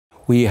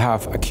We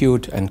have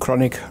acute and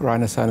chronic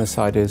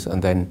rhinosinusitis,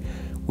 and then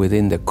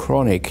within the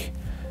chronic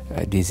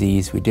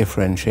disease we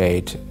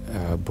differentiate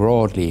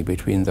broadly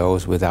between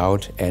those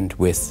without and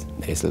with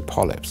nasal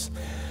polyps.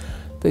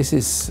 This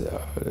is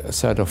a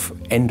sort of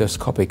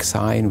endoscopic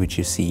sign which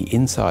you see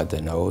inside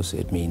the nose.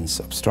 It means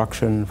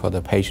obstruction for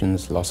the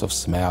patients, loss of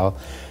smell,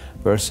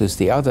 versus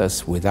the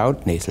others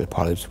without nasal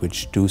polyps,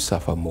 which do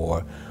suffer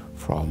more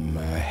from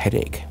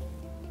headache.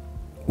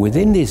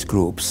 Within these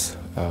groups,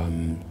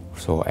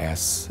 so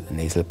as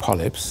nasal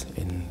polyps,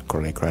 in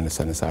chronic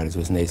rhinosinusitis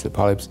with nasal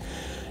polyps,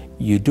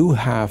 you do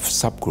have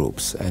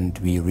subgroups, and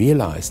we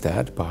realize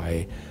that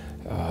by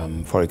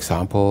for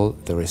example,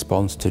 the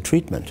response to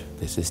treatment.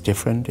 This is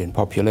different in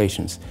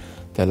populations.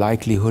 The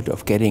likelihood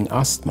of getting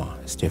asthma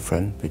is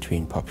different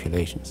between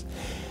populations.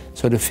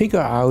 So to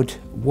figure out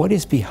what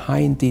is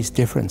behind these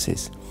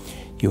differences,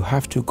 you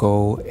have to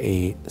go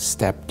a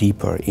step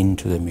deeper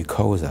into the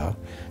mucosa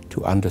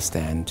to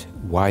understand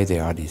why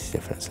there are these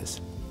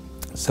differences.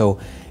 So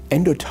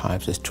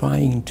endotypes is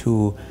trying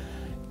to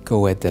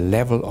go at the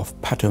level of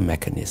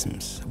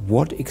pathomechanisms.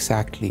 What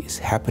exactly is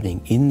happening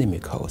in the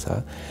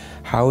mucosa?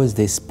 How is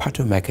this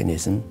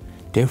pathomechanism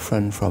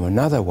different from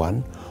another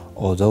one,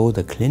 although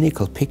the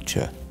clinical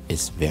picture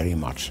is very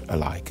much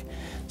alike?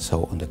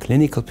 So on the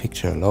clinical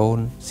picture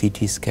alone,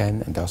 CT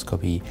scan,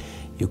 endoscopy,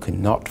 you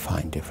cannot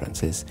find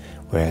differences,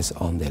 whereas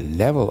on the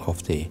level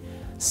of the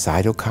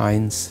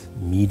cytokines,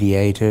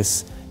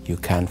 mediators, you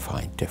can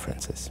find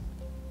differences.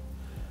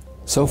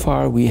 So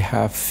far we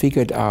have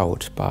figured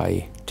out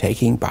by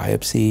taking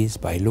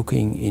biopsies, by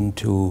looking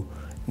into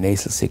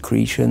nasal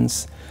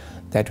secretions,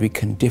 that we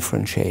can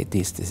differentiate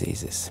these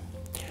diseases,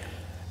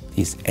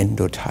 these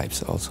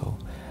endotypes also.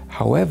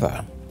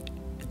 However,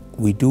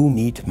 we do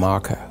need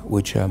markers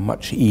which are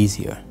much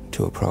easier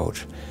to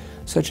approach,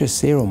 such as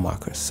serum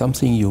markers,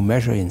 something you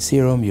measure in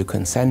serum, you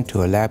can send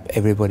to a lab,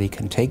 everybody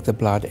can take the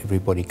blood,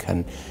 everybody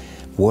can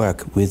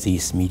work with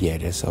these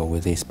mediators or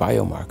with these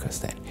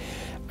biomarkers then.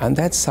 And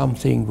that's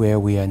something where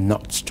we are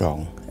not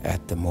strong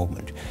at the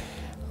moment.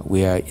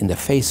 We are in the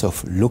phase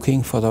of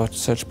looking for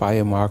such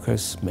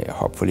biomarkers,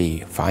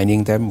 hopefully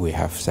finding them. We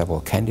have several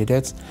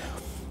candidates,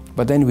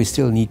 but then we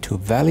still need to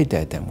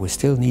validate them. We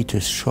still need to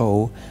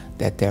show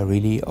that they're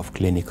really of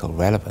clinical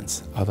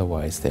relevance.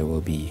 Otherwise, they will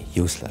be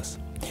useless.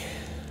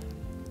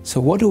 So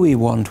what do we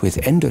want with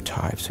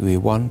endotypes? We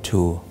want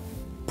to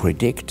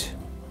predict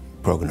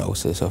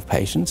prognosis of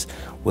patients.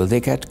 Will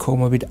they get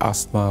comorbid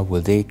asthma?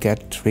 Will they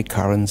get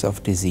recurrence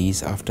of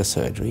disease after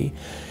surgery?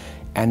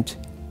 And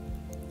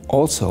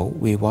also,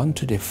 we want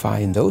to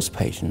define those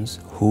patients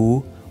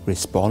who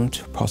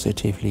respond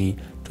positively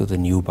to the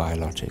new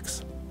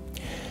biologics.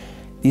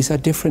 These are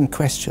different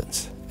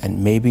questions,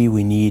 and maybe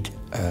we need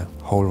a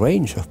whole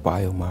range of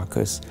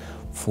biomarkers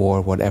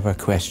for whatever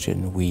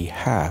question we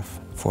have,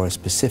 for a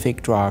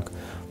specific drug,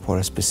 for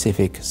a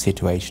specific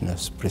situation, a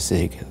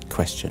specific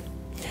question.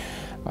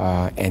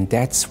 And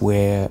that's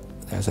where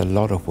there's a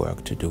lot of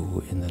work to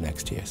do in the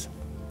next years.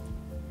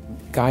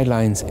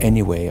 Guidelines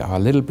anyway are a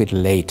little bit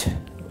late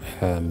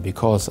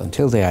because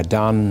until they are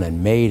done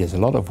and made, there's a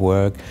lot of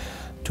work.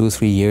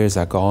 2-3 years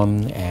are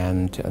gone,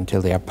 and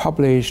until they are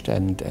published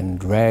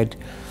and read.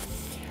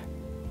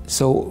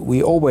 So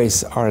we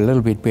always are a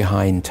little bit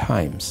behind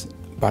times,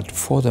 but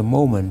for the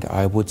moment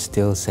I would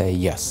still say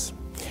yes.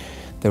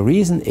 The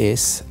reason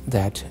is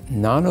that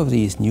none of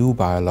these new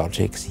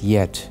biologics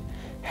yet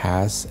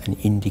has an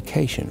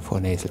indication for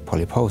nasal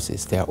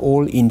polyposis. They are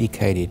all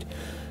indicated,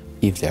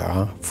 if they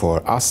are,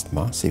 for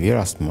asthma, severe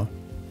asthma,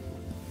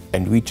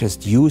 and we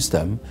just use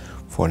them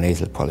for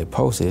nasal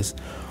polyposis,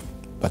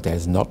 but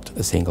there's not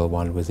a single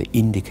one with the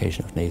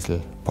indication of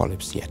nasal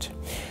polyps yet.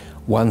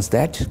 Once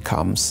that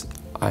comes,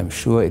 I'm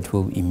sure it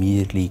will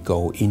immediately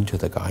go into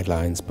the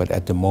guidelines, but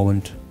at the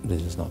moment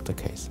this is not the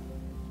case.